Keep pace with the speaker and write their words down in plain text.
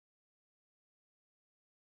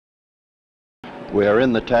We are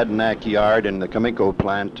in the Tadanac yard in the Cominco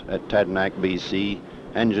plant at Tadanac, BC.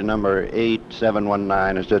 Engine number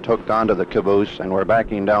 8719 is just hooked onto the caboose, and we're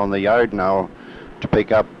backing down the yard now to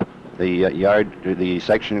pick up the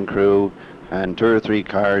section crew and 2 or 3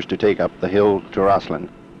 cars to take up the hill to Rossland.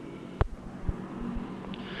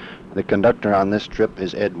 The conductor on this trip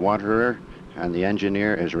is Ed Waterer, and the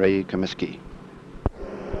engineer is Ray Comiskey.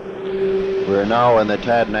 We're now in the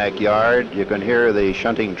Tadanac yard. You can hear the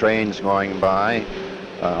shunting trains going by.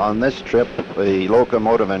 On this trip, the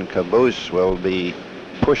locomotive and caboose will be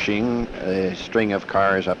pushing a string of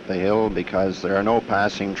cars up the hill because there are no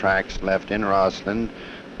passing tracks left in Rossland.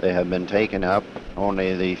 They have been taken up.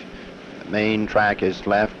 Only the main track is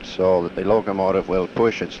left, so that the locomotive will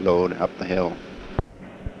push its load up the hill.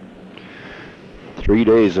 3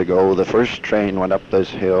 days ago, the first train went up this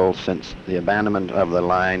hill since the abandonment of the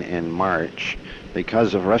line in March.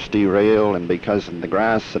 Because of rusty rail and because of the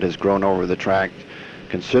grass that has grown over the track,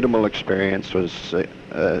 considerable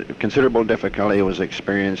difficulty was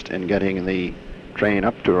experienced in getting the train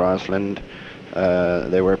up to Rossland.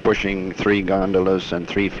 They were pushing 3 gondolas and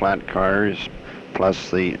 3 flat cars,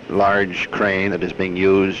 plus the large crane that is being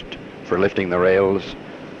used for lifting the rails.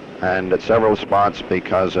 And at several spots,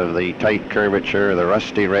 because of the tight curvature, the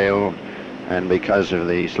rusty rail, and because of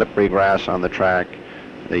the slippery grass on the track,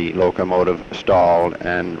 the locomotive stalled,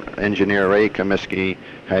 and engineer Ray Comiskey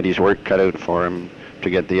had his work cut out for him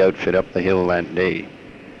to get the outfit up the hill that day.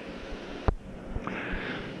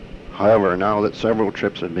 However, now that several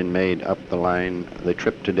trips have been made up the line, the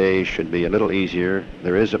trip today should be a little easier.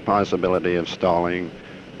 There is a possibility of stalling,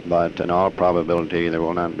 but in all probability there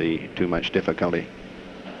will not be too much difficulty.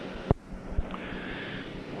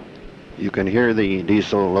 You can hear the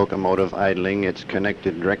diesel locomotive idling. It's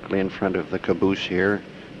connected directly in front of the caboose here.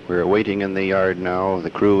 We're waiting in the yard now.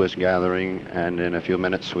 The crew is gathering, and in a few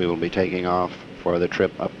minutes we will be taking off for the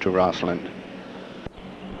trip up to Rossland.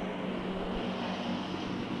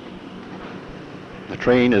 The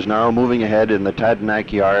train is now moving ahead in the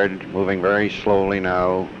Tadanac yard, moving very slowly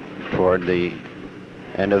now toward the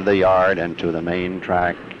end of the yard and to the main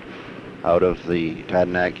track out of the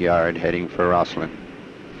Tadanac yard, heading for Rossland.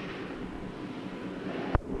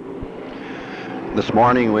 This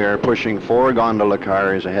morning we are pushing 4 gondola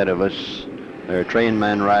cars ahead of us. There are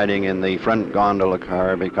trainmen riding in the front gondola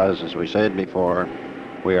car because, as we said before,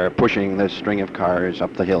 we are pushing this string of cars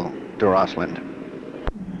up the hill to Rossland.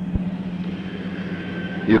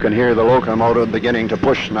 You can hear the locomotive beginning to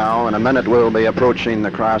push now. In a minute we'll be approaching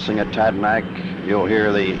the crossing at Tadanac. You'll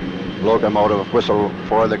hear the locomotive whistle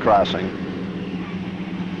for the crossing.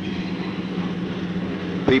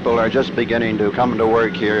 People are just beginning to come to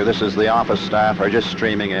work here. This is the office staff are just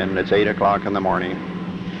streaming in. It's 8 o'clock in the morning.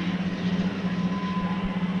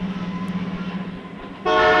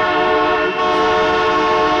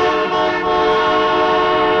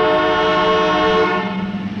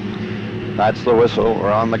 That's the whistle.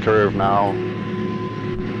 We're on the curve now.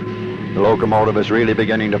 The locomotive is really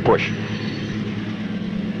beginning to push.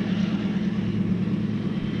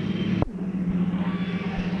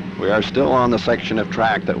 We are still on the section of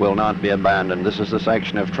track that will not be abandoned. This is the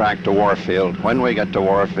section of track to Warfield. When we get to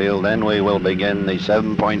Warfield, then we will begin the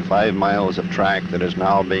 7.5 miles of track that is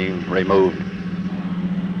now being removed.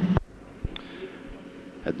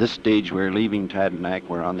 At this stage, we're leaving Tadanac.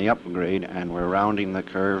 We're on the upgrade, and we're rounding the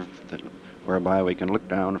curve whereby we can look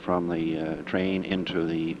down from the train into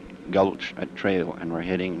the gulch at Trail, and we're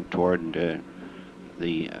heading toward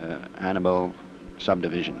the Annabelle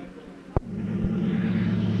subdivision.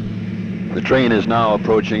 The train is now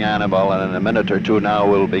approaching Annabelle, and in a minute or two now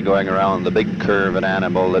we'll be going around the big curve at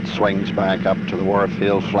Annabelle that swings back up to the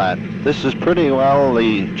Warfield Flat. This is pretty well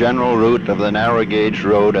the general route of the narrow gauge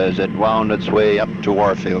road as it wound its way up to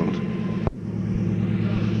Warfield.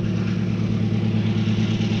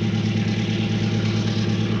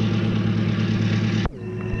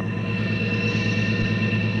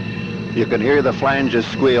 You can hear the flanges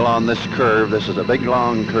squeal on this curve. This is a big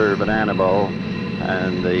long curve at Annabelle,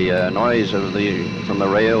 and the noise from the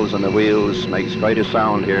rails and the wheels makes quite a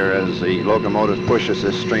sound here as the locomotive pushes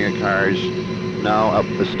this string of cars now up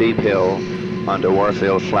the steep hill onto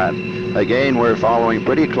Warfield Flat. Again, we're following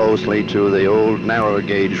pretty closely to the old narrow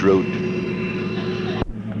gauge route.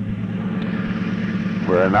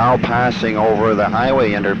 We're now passing over the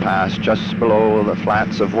highway underpass just below the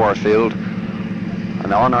flats of Warfield.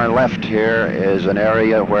 And on our left here is an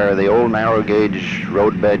area where the old narrow gauge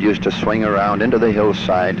roadbed used to swing around into the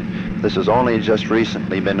hillside. This has only just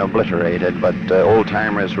recently been obliterated, but old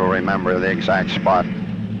timers will remember the exact spot.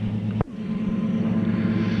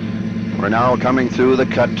 We're now coming through the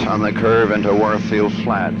cut on the curve into Warfield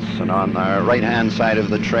Flats, and on the right-hand side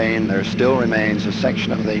of the train there still remains a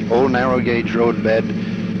section of the old narrow gauge road bed,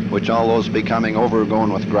 which, although it's becoming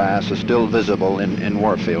overgrown with grass, is still visible in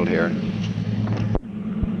Warfield here.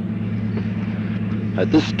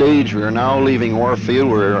 At this stage, we are now leaving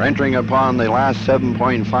Warfield. We're entering upon the last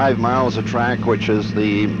 7.5 miles of track, which is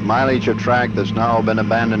the mileage of track that's now been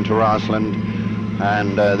abandoned to Rossland.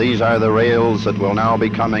 And these are the rails that will now be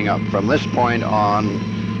coming up. From this point on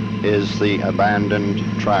is the abandoned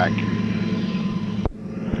track.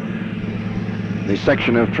 The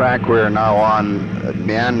section of track we're now on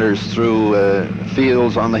meanders through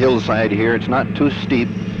fields on the hillside here. It's not too steep,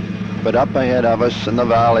 but up ahead of us in the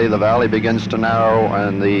valley begins to narrow,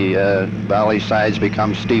 and the valley sides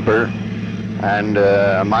become steeper. And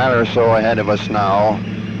a mile or so ahead of us now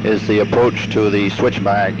is the approach to the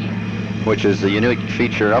switchback, which is the unique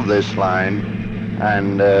feature of this line.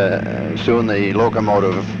 And soon the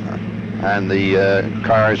locomotive and the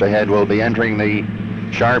cars ahead will be entering the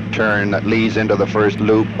sharp turn that leads into the first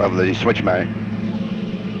loop of the switchback.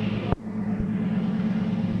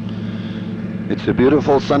 It's a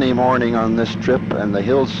beautiful sunny morning on this trip, and the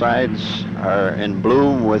hillsides are in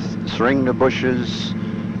bloom with syringa bushes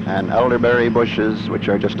and elderberry bushes, which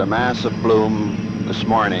are just a mass of bloom this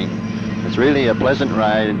morning. It's really a pleasant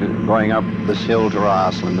ride going up this hill to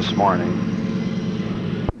Rossland this morning.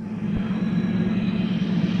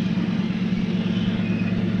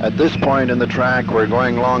 At this point in the track, we're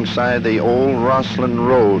going alongside the old Rossland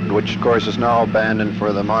Road, which of course is now abandoned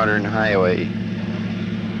for the modern highway.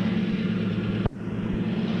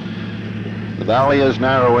 The valley is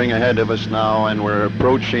narrowing ahead of us now, and we're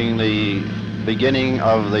approaching the beginning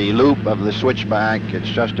of the loop of the switchback. It's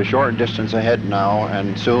just a short distance ahead now,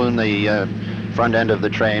 and soon the front end of the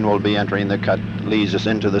train will be entering the cut that leads us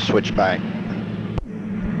into the switchback.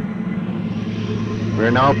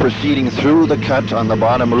 We're now proceeding through the cut on the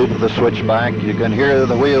bottom loop of the switchback. You can hear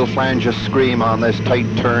the wheel flanges scream on this tight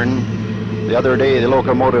turn. The other day the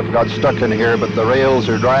locomotive got stuck in here, but the rails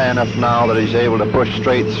are dry enough now that he's able to push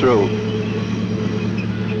straight through.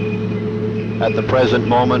 At the present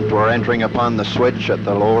moment, we're entering upon the switch at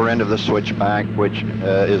the lower end of the switchback, which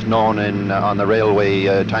is known on the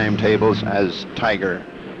railway timetables as Tiger.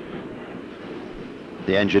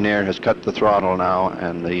 The engineer has cut the throttle now,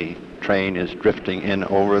 and the train is drifting in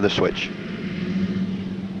over the switch.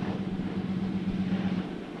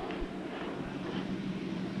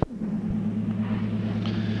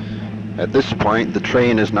 At this point, the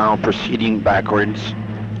train is now proceeding backwards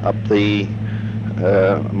up the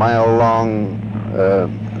mile-long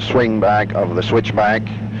swing back of the switchback.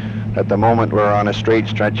 At the moment we're on a straight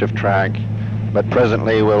stretch of track, but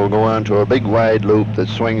presently we'll go on to a big wide loop that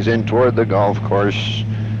swings in toward the golf course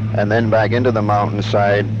and then back into the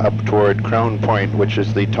mountainside up toward Crown Point, which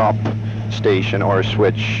is the top station or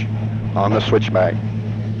switch on the switchback.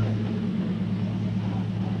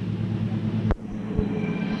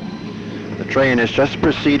 The train has just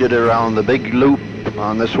proceeded around the big loop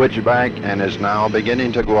on the switchback and is now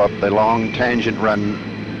beginning to go up the long tangent run,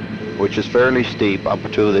 which is fairly steep, up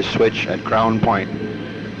to the switch at Crown Point.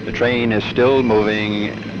 The train is still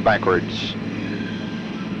moving backwards.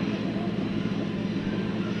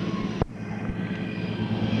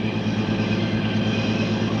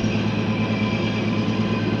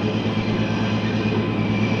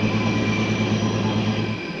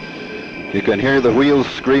 You can hear the wheels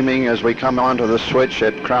screaming as we come onto the switch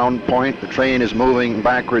at Crown Point. The train is moving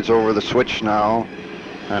backwards over the switch now,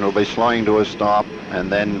 and will be slowing to a stop, and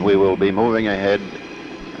then we will be moving ahead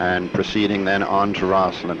and proceeding then on to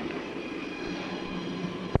Rossland.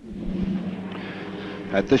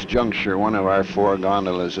 At this juncture, one of our 4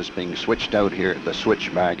 gondolas is being switched out here at the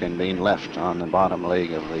switchback and being left on the bottom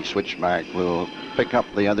leg of the switchback. We'll pick up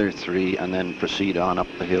the other 3 and then proceed on up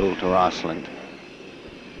the hill to Rossland.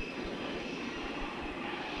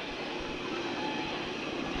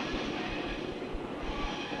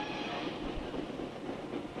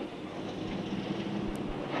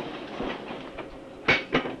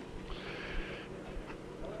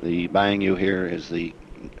 The bang you hear is the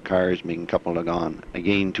cars being coupled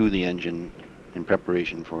again to the engine in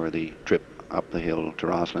preparation for the trip up the hill to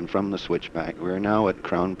Rossland from the switchback. We're now at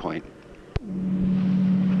Crown Point.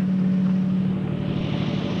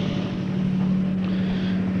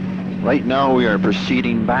 Right now we are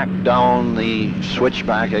proceeding back down the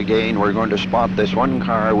switchback again. We're going to spot this one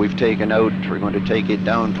car we've taken out. We're going to take it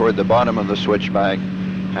down toward the bottom of the switchback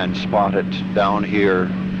and spot it down here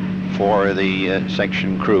for the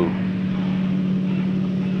section crew.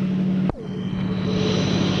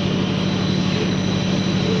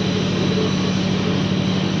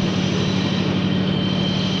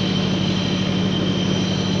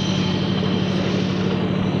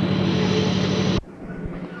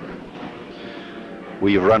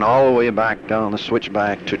 We've run all the way back down the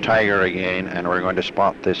switchback to Tiger again, and we're going to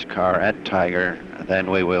spot this car at Tiger. Then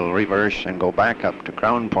we will reverse and go back up to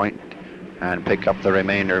Crown Point and pick up the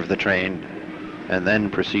remainder of the train, and then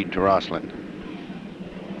proceed to Rossland.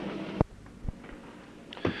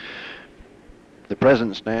 The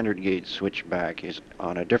present standard gauge switchback is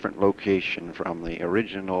on a different location from the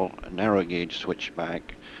original narrow gauge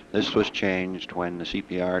switchback. This was changed when the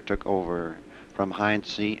CPR took over from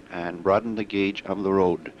Heinze and broadened the gauge of the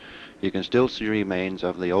road. You can still see remains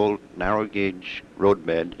of the old narrow gauge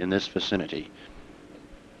roadbed in this vicinity.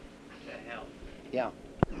 Yeah.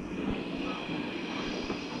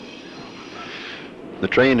 The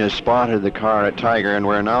train has spotted the car at Tiger, and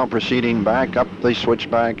we're now proceeding back up the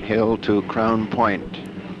switchback hill to Crown Point.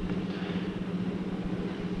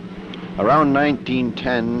 Around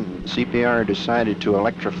 1910, CPR decided to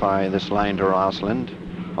electrify this line to Rossland,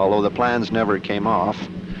 although the plans never came off.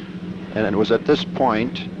 And it was at this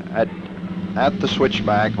point, at the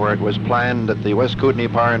switchback, where it was planned that the West Kootenai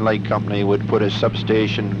Power and Light Company would put a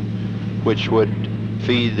substation which would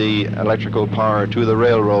feed the electrical power to the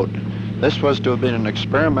railroad. This was to have been an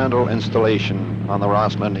experimental installation on the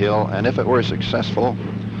Rossland Hill, and if it were successful,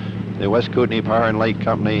 the West Kootenai Power and Light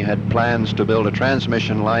Company had plans to build a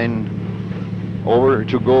transmission line over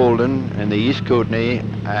to Golden in the East Kootenai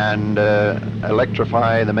and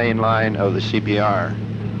electrify the main line of the CPR.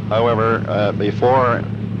 However, before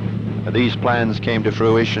these plans came to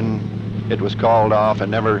fruition, it was called off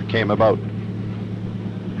and never came about.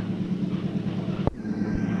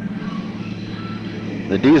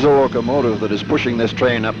 The diesel locomotive that is pushing this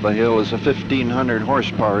train up the hill is a 1500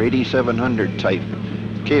 horsepower 8700 type,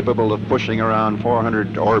 capable of pushing around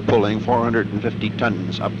 400 or pulling 450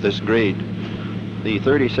 tons up this grade. The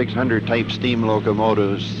 3600 type steam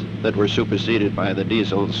locomotives that were superseded by the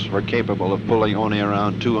diesels were capable of pulling only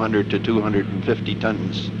around 200 to 250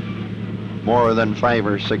 tons. More than 5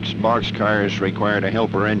 or 6 boxcars required a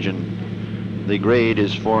helper engine. The grade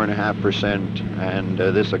is 4.5%, and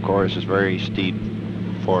this, of course, is very steep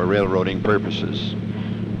for railroading purposes.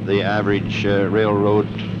 The average railroad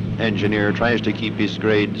engineer tries to keep his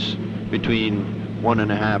grades between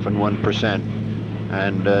 1.5% and 1%,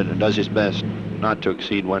 and does his best not to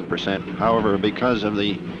exceed 1%. However, because of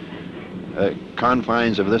the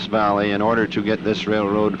confines of this valley, in order to get this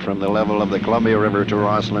railroad from the level of the Columbia River to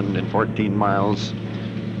Rossland in 14 miles,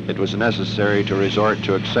 it was necessary to resort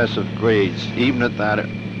to excessive grades. Even at that,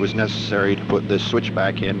 it was necessary to put this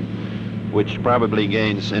switchback in, which probably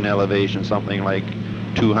gains in elevation something like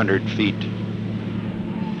 200 feet.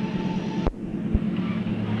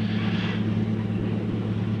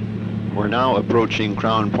 We're now approaching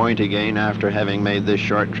Crown Point again after having made this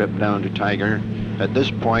short trip down to Tiger. At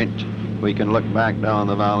this point, we can look back down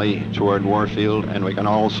the valley toward Warfield, and we can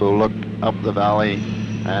also look up the valley,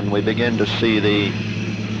 and we begin to see the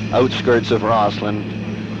outskirts of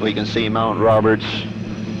Rossland. We can see Mount Roberts,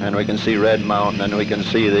 and we can see Red Mountain, and we can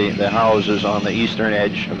see the houses on the eastern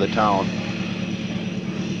edge of the town.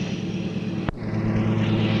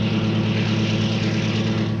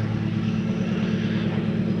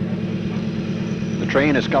 The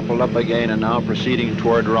train is coupled up again and now proceeding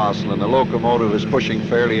toward Rossland. The locomotive is pushing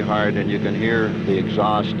fairly hard, and you can hear the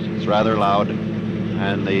exhaust. It's rather loud,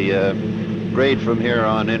 and the grade from here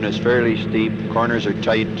on in is fairly steep. Corners are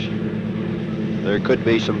tight. There could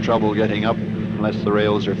be some trouble getting up unless the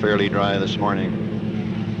rails are fairly dry this morning.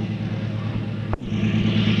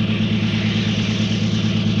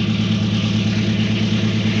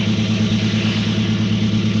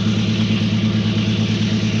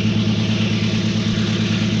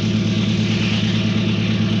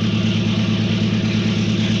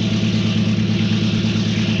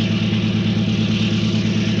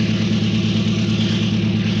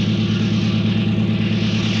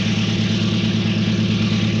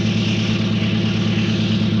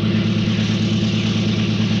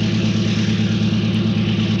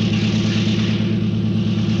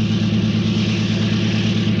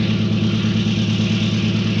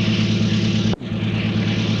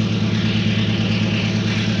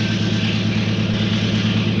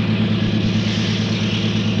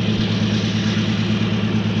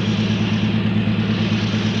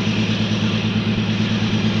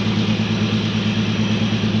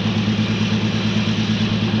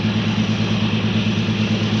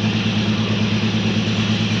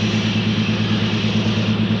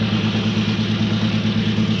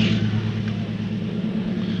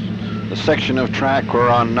 Section of track we're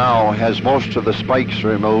on now has most of the spikes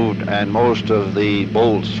removed and most of the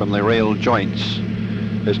bolts from the rail joints.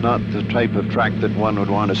 It's not the type of track that one would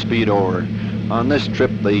want to speed over, On this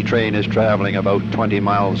trip, the train is traveling about 20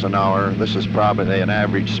 miles an hour. This is probably an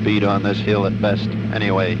average speed on this hill at best,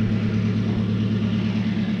 anyway.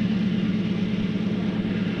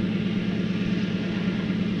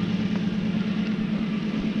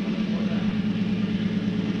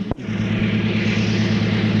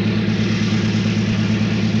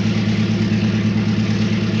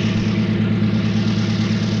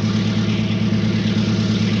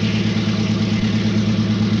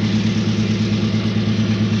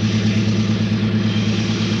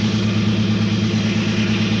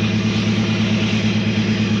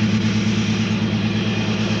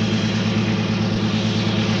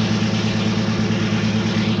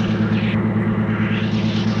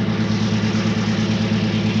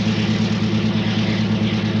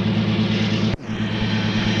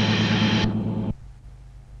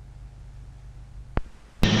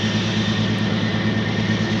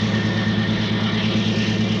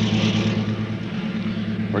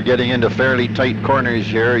 We're getting into fairly tight corners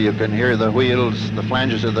here. You can hear the wheels, the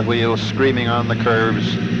flanges of the wheels screaming on the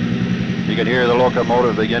curves. You can hear the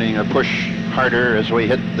locomotive beginning to push harder as we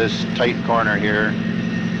hit this tight corner here.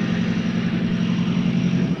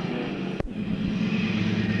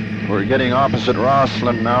 We're getting opposite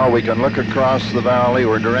Rossland now. We can look across the valley.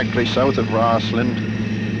 We're directly south of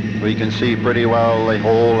Rossland. We can see pretty well the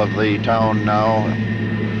whole of the town now.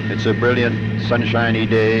 It's a brilliant, sunshiny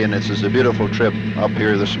day, and this is a beautiful trip up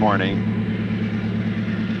here this morning.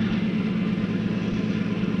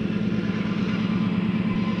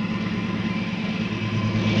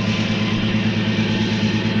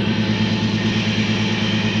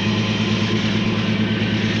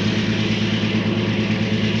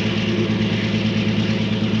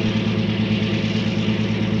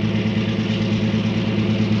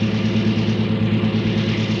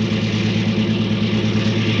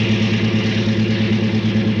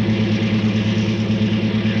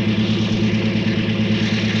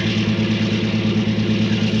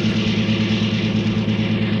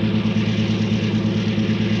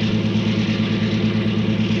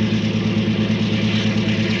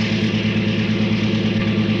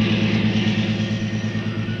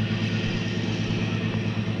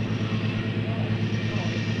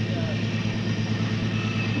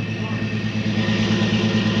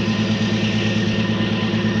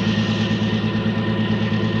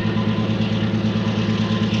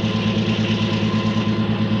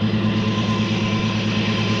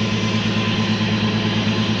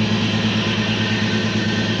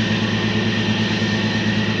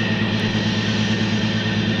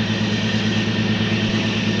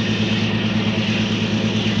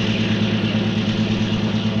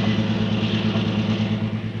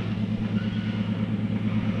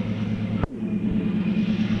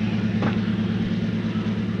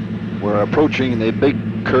 We're approaching the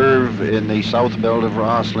big curve in the south belt of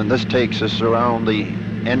Rossland. This takes us around the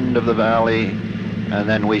end of the valley, and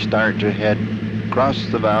then we start to head across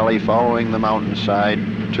the valley, following the mountainside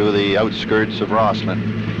to the outskirts of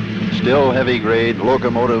Rossland. Still heavy grade,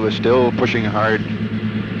 locomotive is still pushing hard,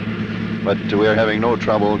 but we're having no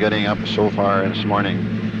trouble getting up so far this morning.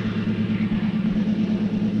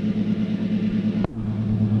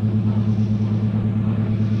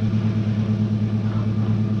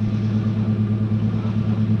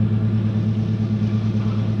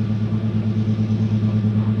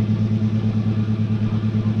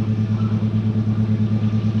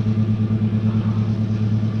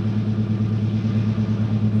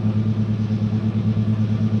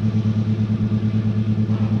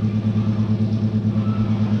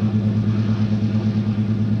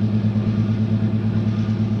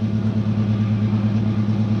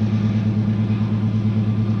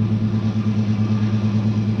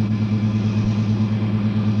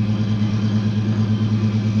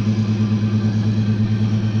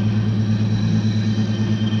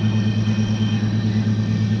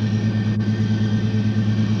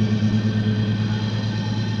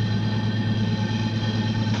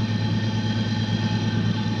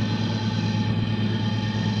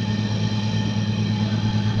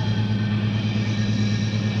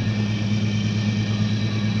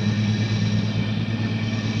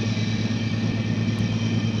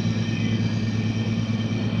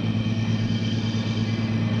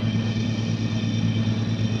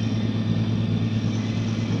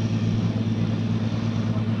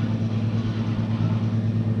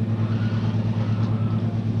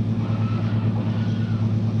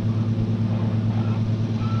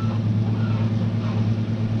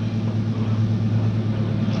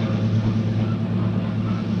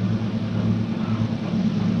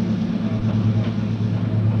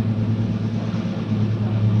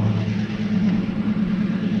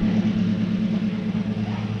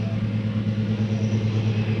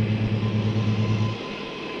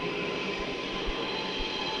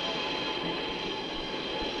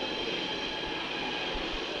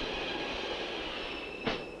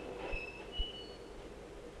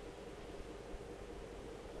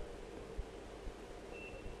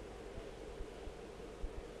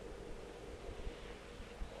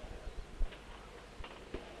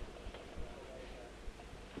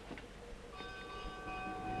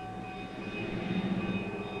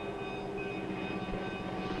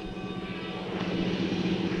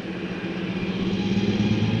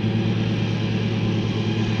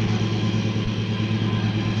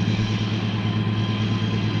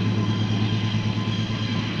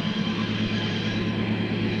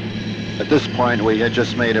 this point, we had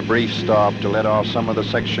just made a brief stop to let off some of the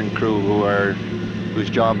section crew whose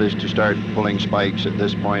job is to start pulling spikes at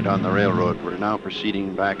this point on the railroad. We're now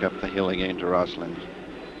proceeding back up the hill again to Rossland.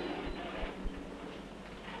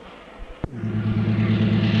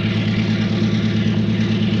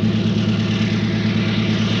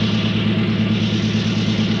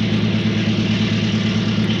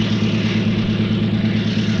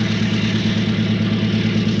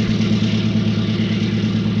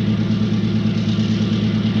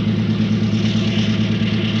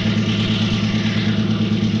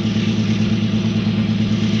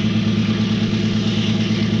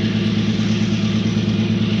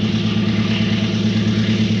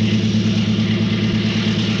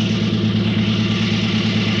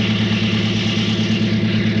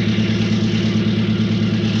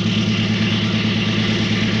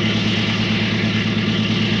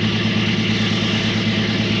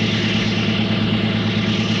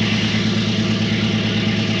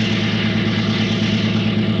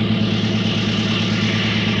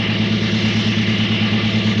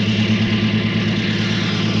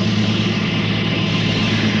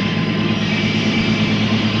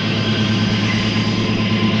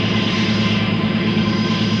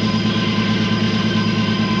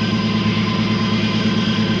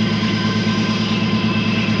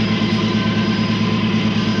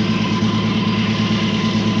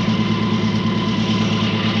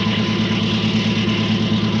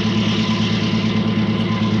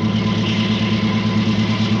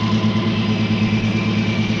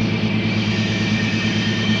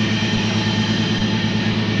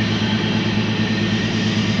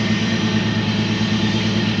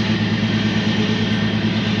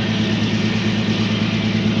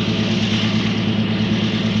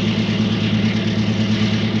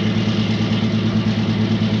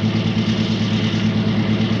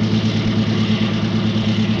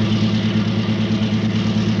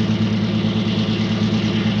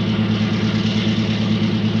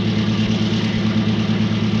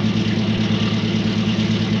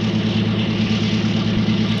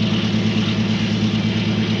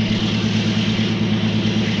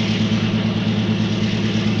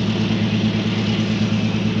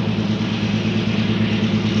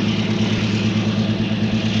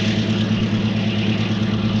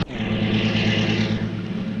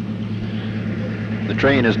 The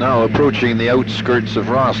train is now approaching the outskirts of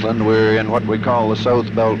Rossland. We're in what we call the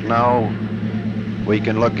South Belt now. We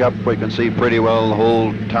can look up, we can see pretty well the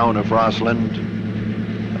whole town of Rossland.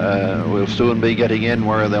 We'll soon be getting in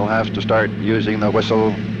where they'll have to start using the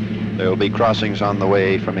whistle. There'll be crossings on the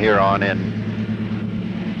way from here on in.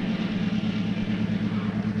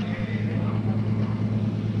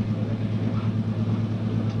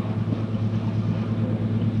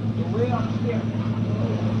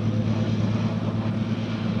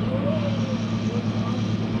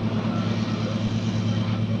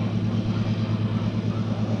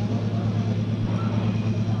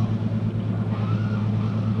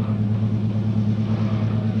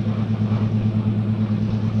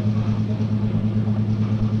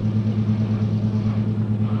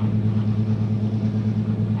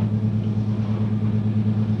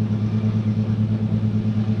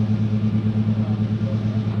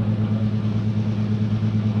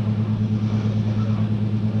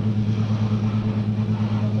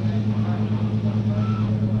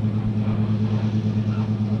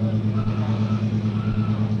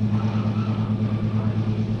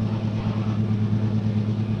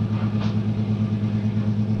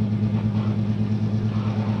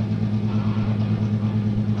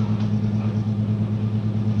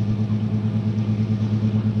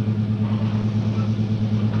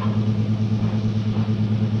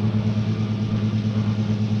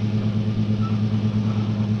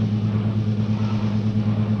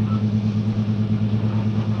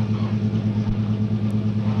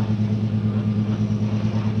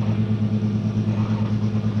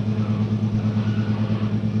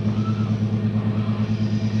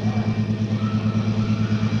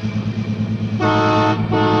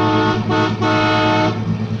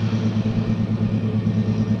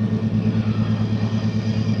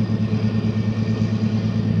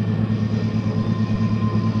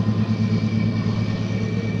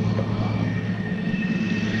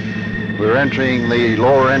 We're entering the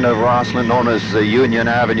lower end of Rossland, known as the Union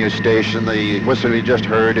Avenue station. The whistle we just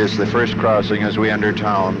heard is the first crossing as we enter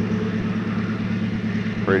town.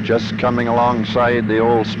 We're just coming alongside the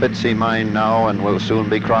old Spitzy mine now, and we'll soon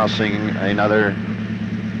be crossing another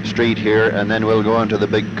street here, and then we'll go into the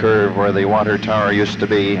big curve where the water tower used to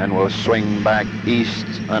be, and we'll swing back east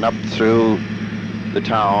and up through the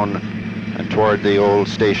town and toward the old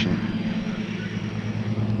station.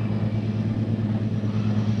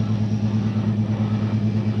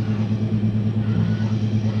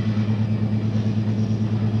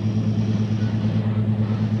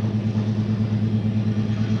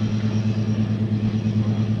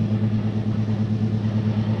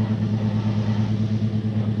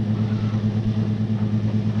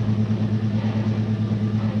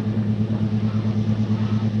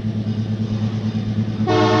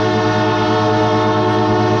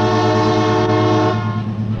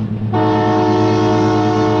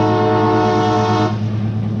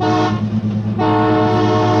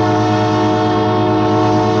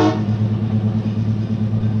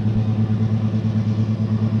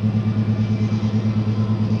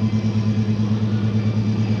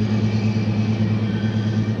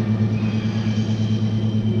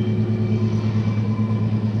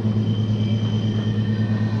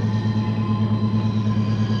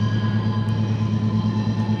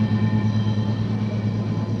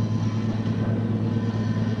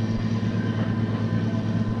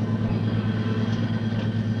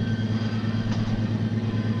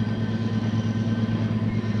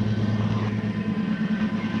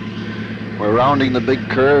 We're rounding the big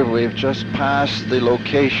curve. We've just passed the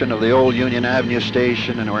location of the old Union Avenue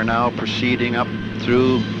station, and we're now proceeding up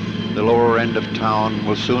through the lower end of town.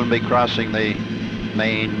 We'll soon be crossing the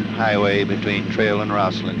main highway between Trail and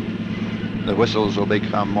Rossland. The whistles will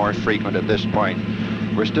become more frequent at this point.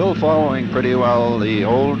 We're still following pretty well the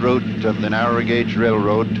old route of the narrow gauge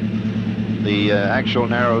railroad. The actual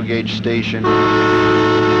narrow gauge station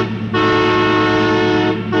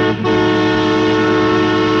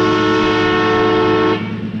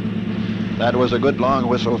that was a good long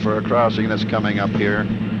whistle for a crossing that's coming up here.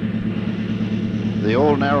 The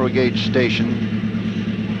old narrow gauge station,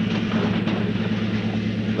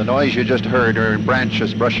 the noise you just heard are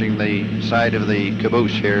branches brushing the side of the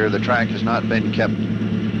caboose here. The track has not been kept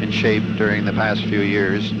in shape during the past few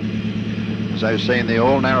years. As I was saying, the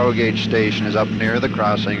old narrow gauge station is up near the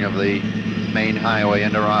crossing of the main highway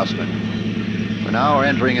into Rossland. We're now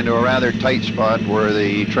entering into a rather tight spot where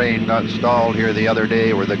the train got stalled here the other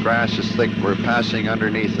day, where the grass is thick. We're passing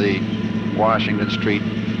underneath the Washington Street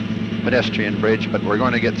pedestrian bridge, but we're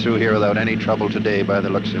going to get through here without any trouble today by the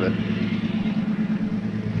looks of it.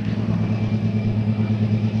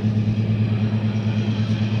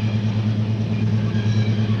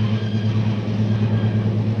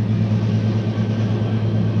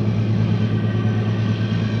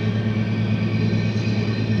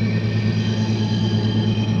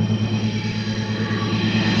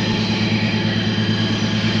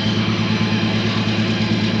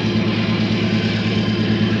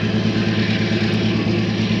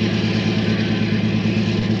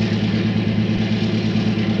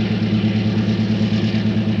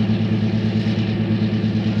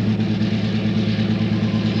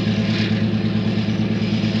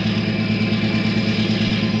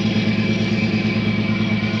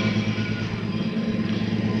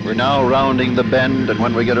 We're now rounding the bend, and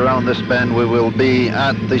when we get around this bend, we will be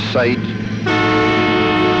at the site.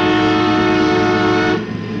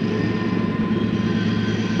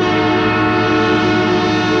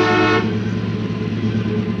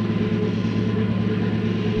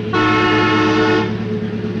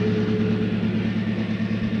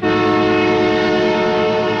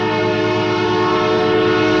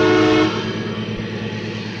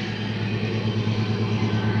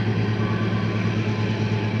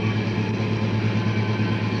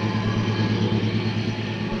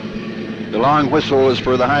 The long whistle is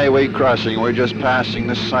for the highway crossing. We're just passing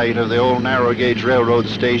the site of the old narrow gauge railroad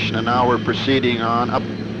station, and now we're proceeding on up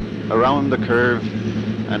around the curve,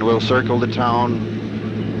 and we'll circle the town,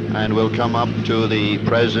 and we'll come up to the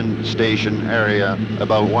present station area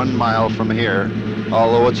about 1 mile from here.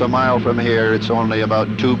 Although it's a mile from here, it's only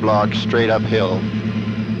about 2 blocks straight uphill.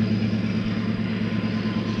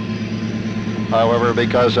 However,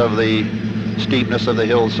 because of the steepness of the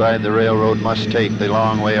hillside, the railroad must take the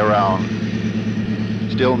long way around,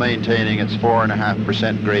 still maintaining its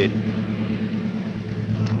 4.5% grade.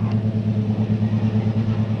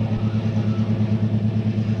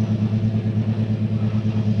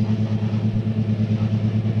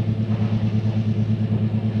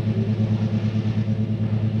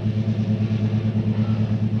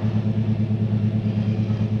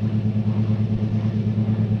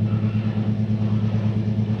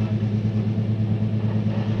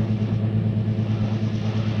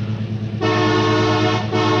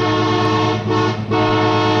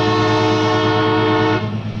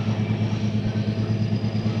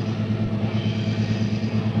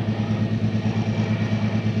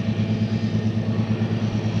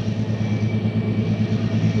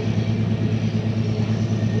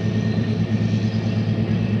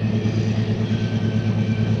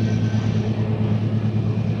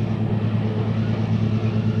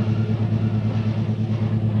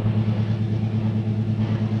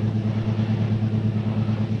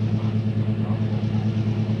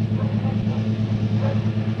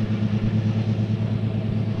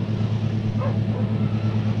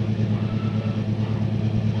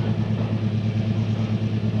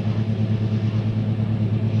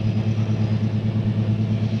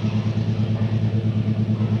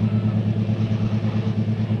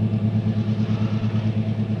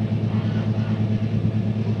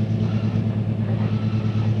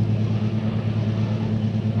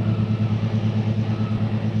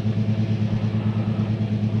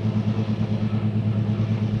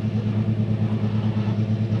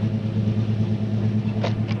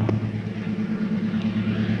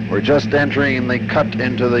 We're just entering the cut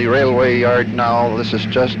into the railway yard now. This is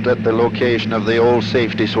just at the location of the old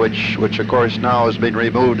safety switch, which of course now has been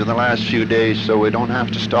removed in the last few days, so we don't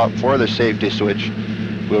have to stop for the safety switch.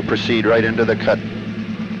 We'll proceed right into the cut.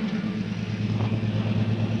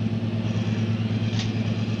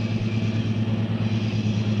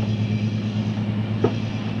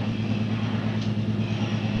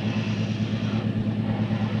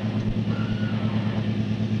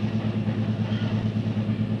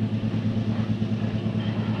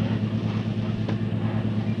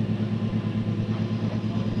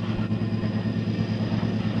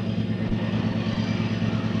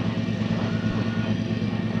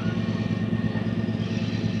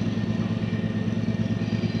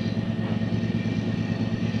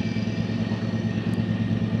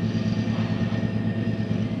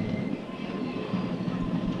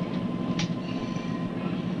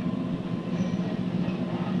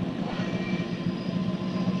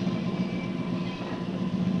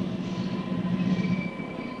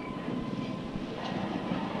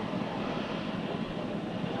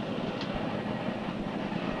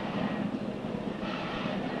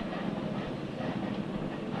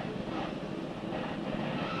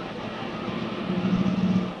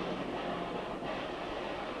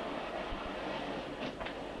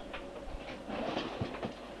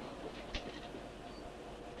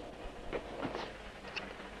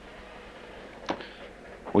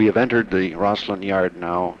 We have entered the Rossland yard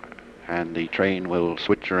now, and the train will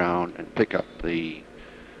switch around and pick up the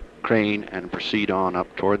crane and proceed on up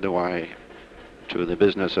toward the Y to the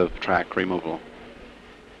business of track removal.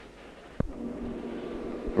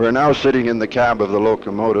 We're now sitting in the cab of the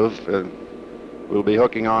locomotive. We'll be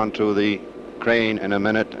hooking on to the crane in a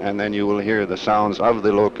minute, and then you will hear the sounds of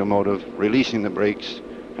the locomotive releasing the brakes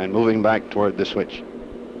and moving back toward the switch.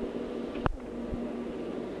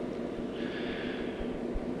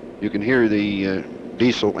 You can hear the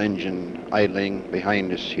diesel engine idling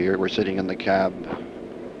behind us here. We're sitting in the cab.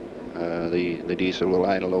 The diesel will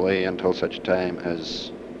idle away until such time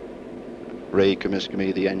as Ray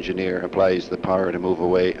Comiskamy, the engineer, applies the power to move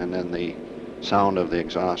away, and then the sound of the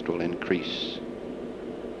exhaust will increase.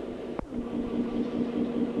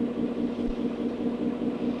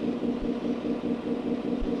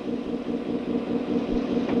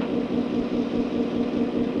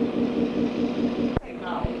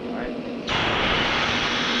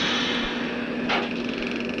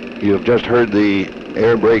 You have just heard the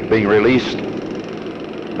air brake being released.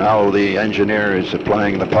 Now the engineer is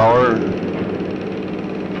applying the power,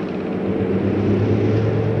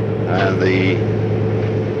 and the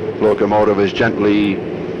locomotive is gently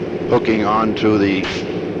hooking onto the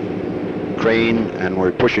crane, and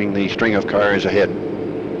we're pushing the string of cars ahead.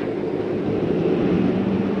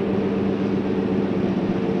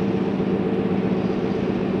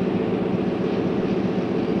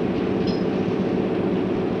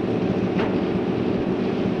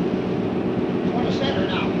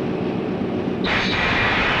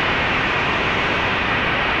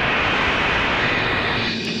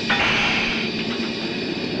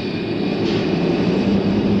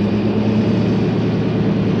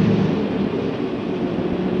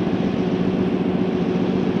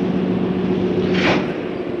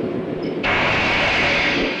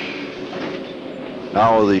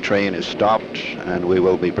 Now the train is stopped, and we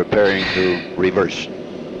will be preparing to reverse.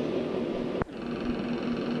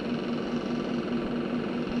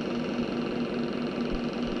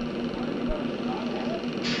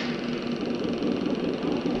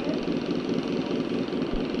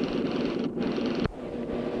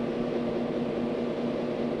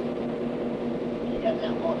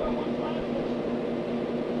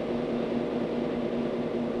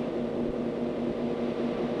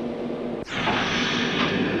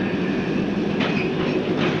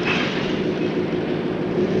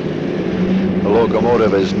 The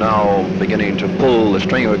locomotive is now beginning to pull the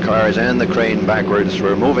string of cars and the crane backwards.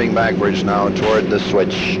 We're moving backwards now toward the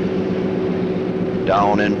switch,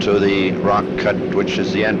 down into the rock cut, which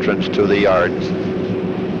is the entrance to the yards.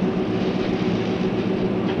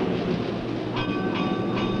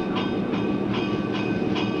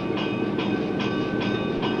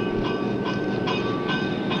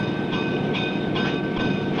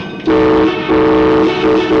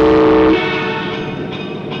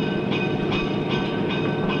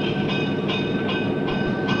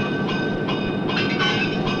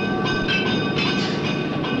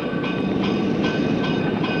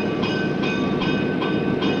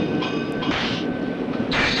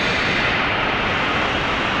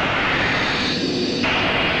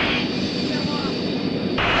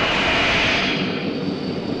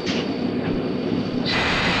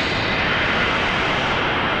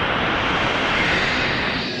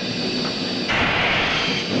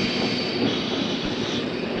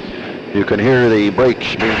 You can hear the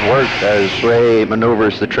brakes being worked as Ray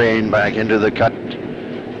maneuvers the train back into the cut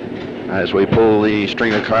as we pull the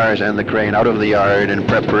string of cars and the crane out of the yard in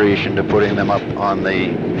preparation to putting them up on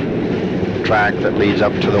the track that leads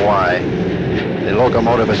up to the Y. The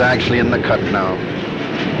locomotive is actually in the cut now.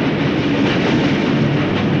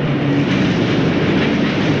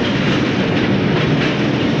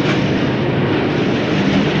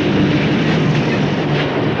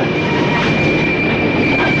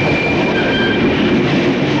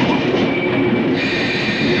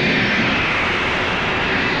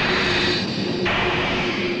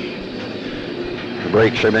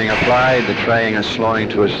 Brakes are being applied. The train is slowing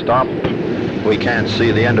to a stop. We can't see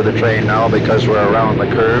the end of the train now because we're around the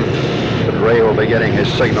curve, but Ray will be getting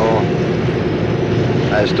his signal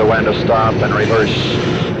as to when to stop and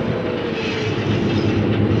reverse.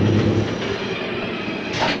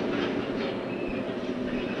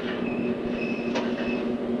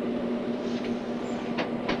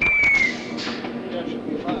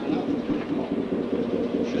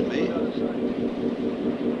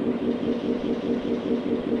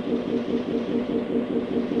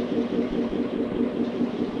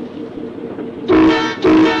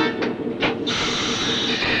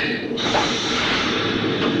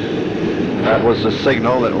 That was the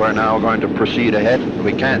signal that we're now going to proceed ahead.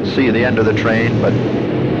 We can't see the end of the train, but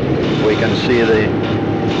we can see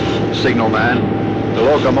the signal man. The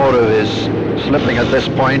locomotive is slipping at this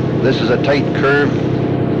point. This is a tight curve.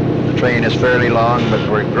 The train is fairly long,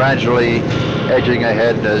 but we're gradually edging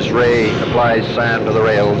ahead as Ray applies sand to the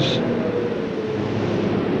rails.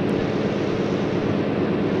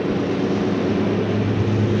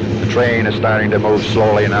 The train is starting to move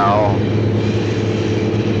slowly now.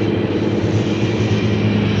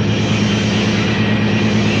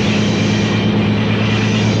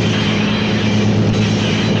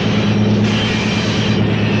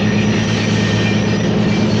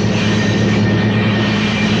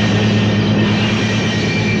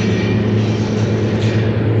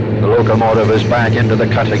 Locomotive is back into the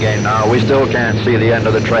cut again now. We still can't see the end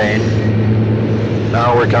of the train.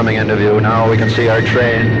 Now we're coming into view. Now we can see our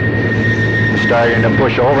train starting to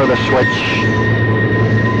push over the switch.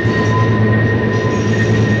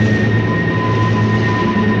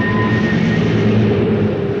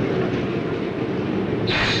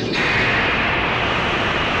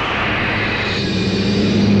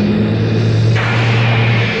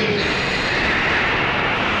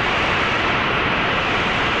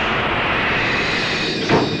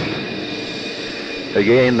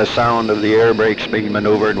 Again, the sound of the air brakes being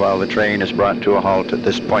maneuvered while the train is brought to a halt at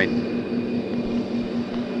this point.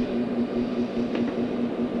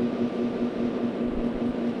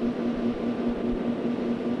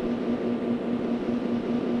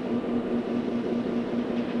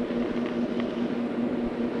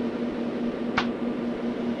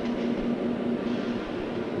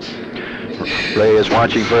 Ray is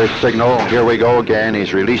watching for his signal. Here we go again.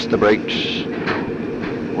 He's released the brakes.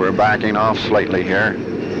 We're backing off slightly here.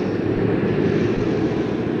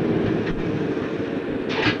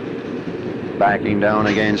 Backing down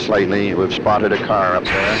again slightly. We've spotted a car up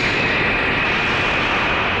there.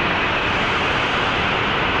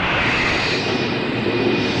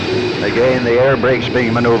 Again, the air brakes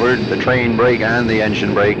being maneuvered, the train brake and the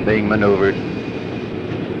engine brake being maneuvered.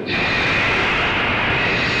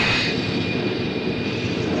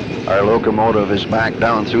 Our locomotive is back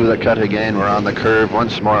down through the cut again. We're on the curve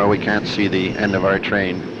once more. We can't see the end of our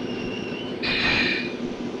train.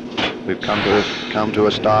 We've come to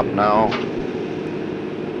a stop now.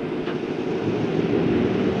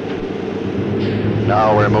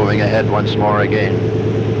 Now we're moving ahead once more again.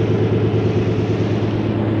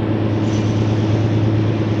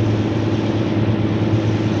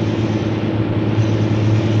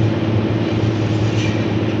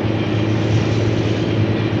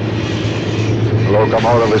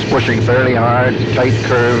 Locomotive is pushing fairly hard, tight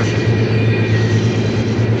curve.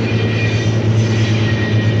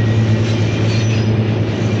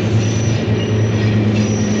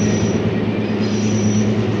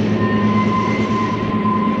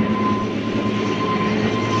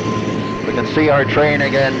 We can see our train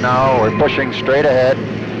again now. We're pushing straight ahead.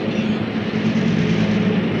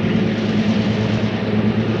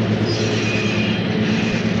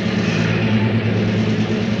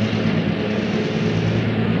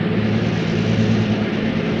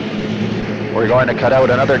 We're going to cut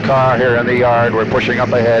out another car here in the yard. We're pushing up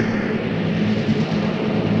ahead.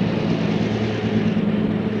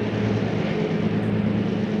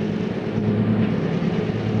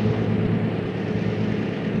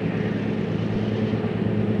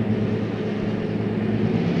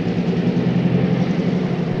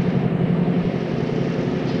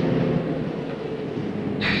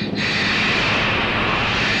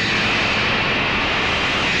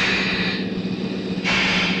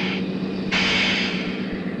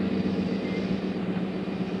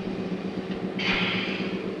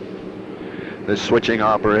 This switching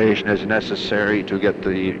operation is necessary to get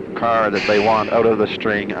the car that they want out of the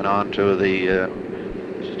string and onto the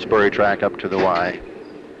spurry track up to the Y.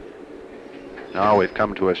 Now we've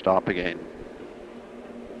come to a stop again.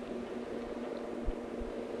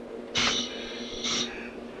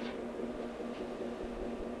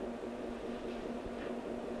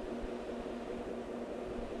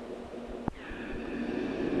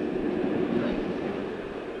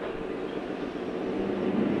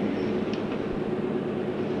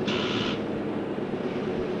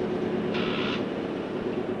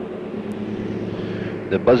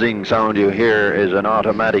 The buzzing sound you hear is an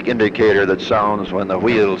automatic indicator that sounds when the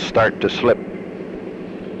wheels start to slip.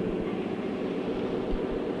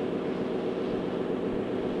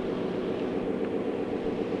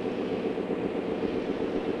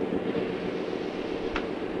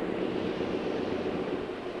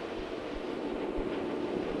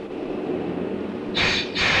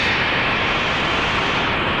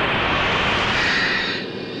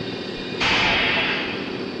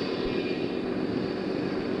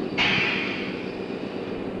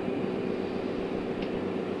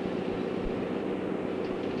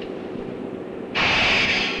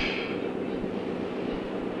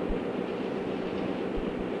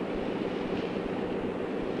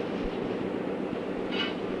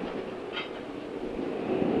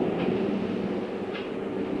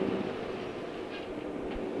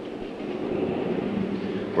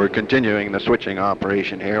 We're continuing the switching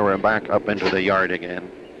operation here. We're back up into the yard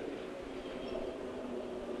again.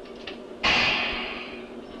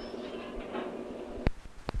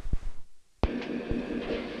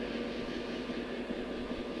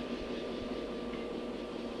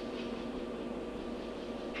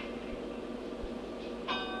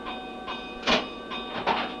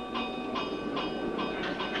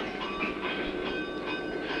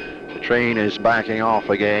 Train is backing off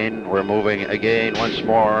again. We're moving again once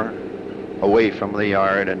more away from the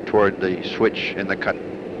yard and toward the switch in the cut.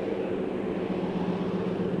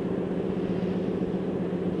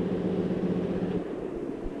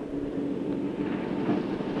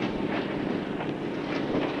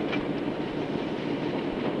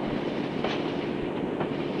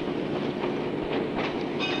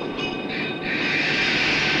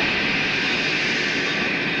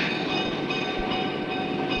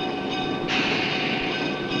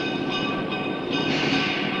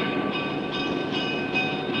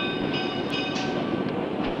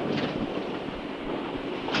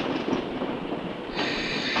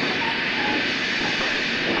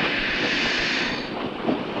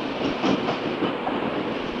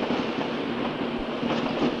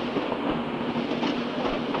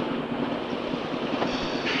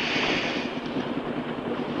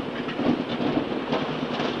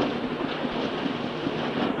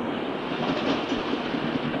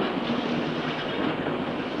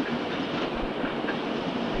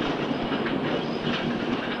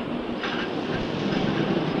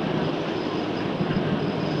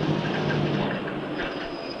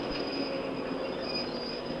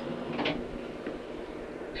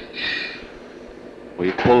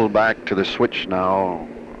 We pull back to the switch now.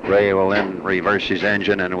 Ray will then reverse his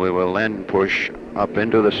engine and we will then push up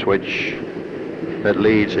into the switch that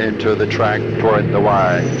leads into the track toward the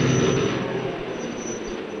Y.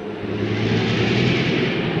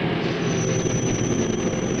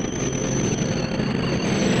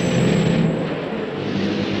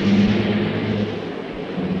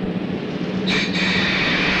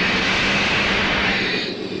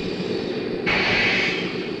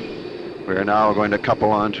 We're now going to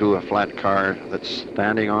couple onto a flat car that's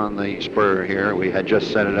standing on the spur here. We had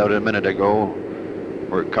just set it out a minute ago.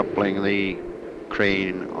 We're coupling the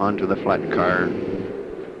crane onto the flat car.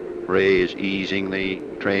 Ray is easing the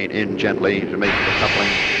train in gently to make the coupling.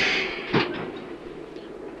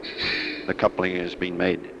 The coupling has been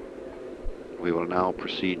made. We will now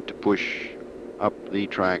proceed to push up the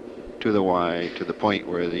track to the Y to the point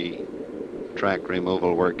where the track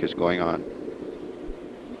removal work is going on.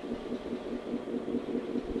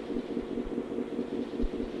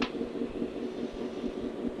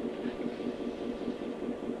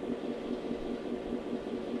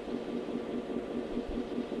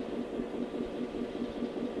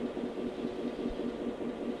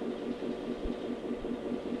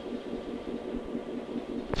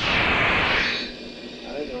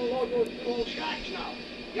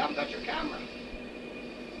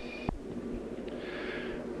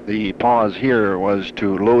 The pause here was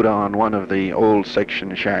to load on one of the old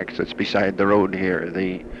section shacks that's beside the road here.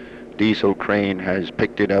 The diesel crane has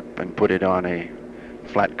picked it up and put it on a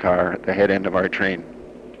flat car at the head end of our train.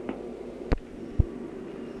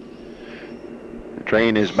 The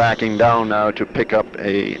train is backing down now to pick up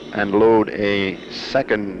and load a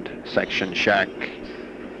second section shack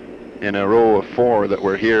in a row of 4 that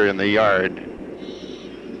were here in the yard.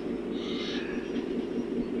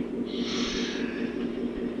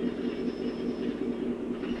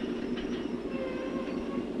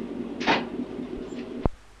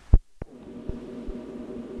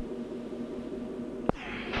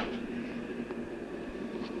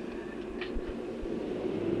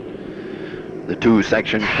 The 2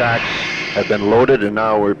 section shacks have been loaded and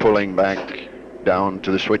now we're pulling back down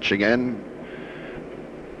to the switch again.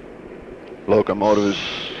 Locomotives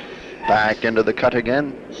back into the cut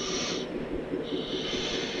again.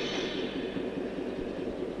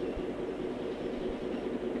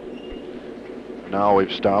 Now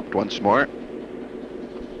we've stopped once more.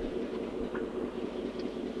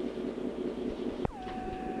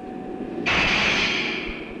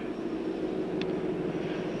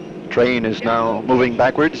 Train is now moving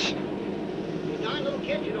backwards. These 9 little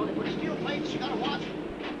kids, you know, they put steel plates, you gotta watch them.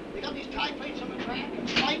 They got these tie plates on the track, and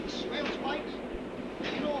spikes, rail spikes.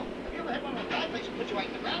 And you know, have you ever had one of those tie plates that put you right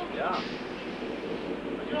in the ground? Yeah.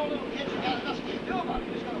 But you know, little kids, you got nothing to do about it,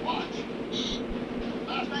 you just gotta watch.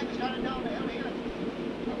 Last night we started down the hill here.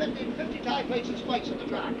 I bet they had 50 tie plates and spikes on the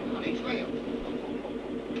track, on each rail.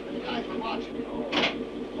 And the guys were watching, you know.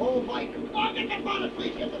 Oh, Mike, oh, get them on it,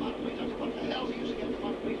 please, get them on it, please. I said, what the hell's the use of getting them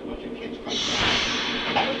on it, please? A bunch of kids crazy.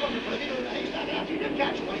 I was looking for a needle in a haystack after you didn't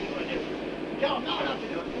catch one.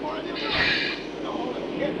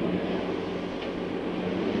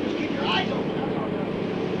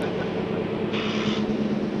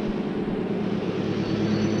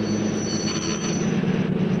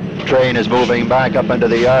 train is moving back up into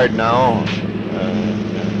the yard now.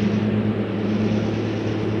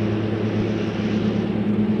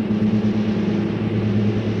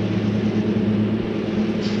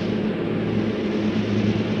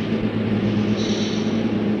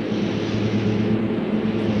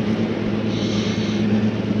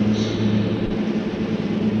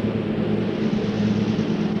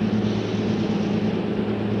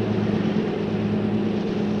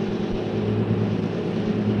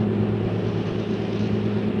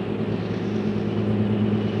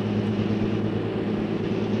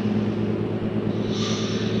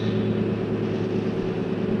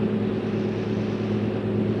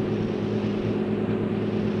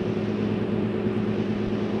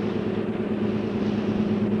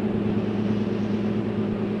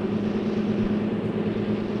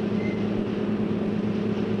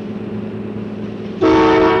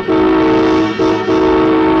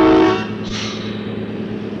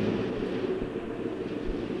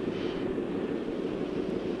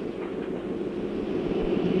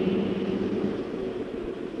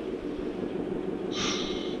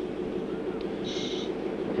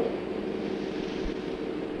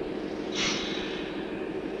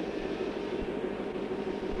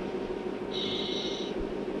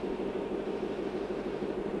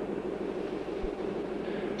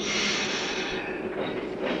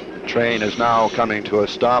 Train is now coming to a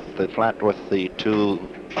stop. The flat with the two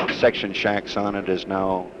section shacks on it is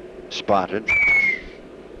now spotted.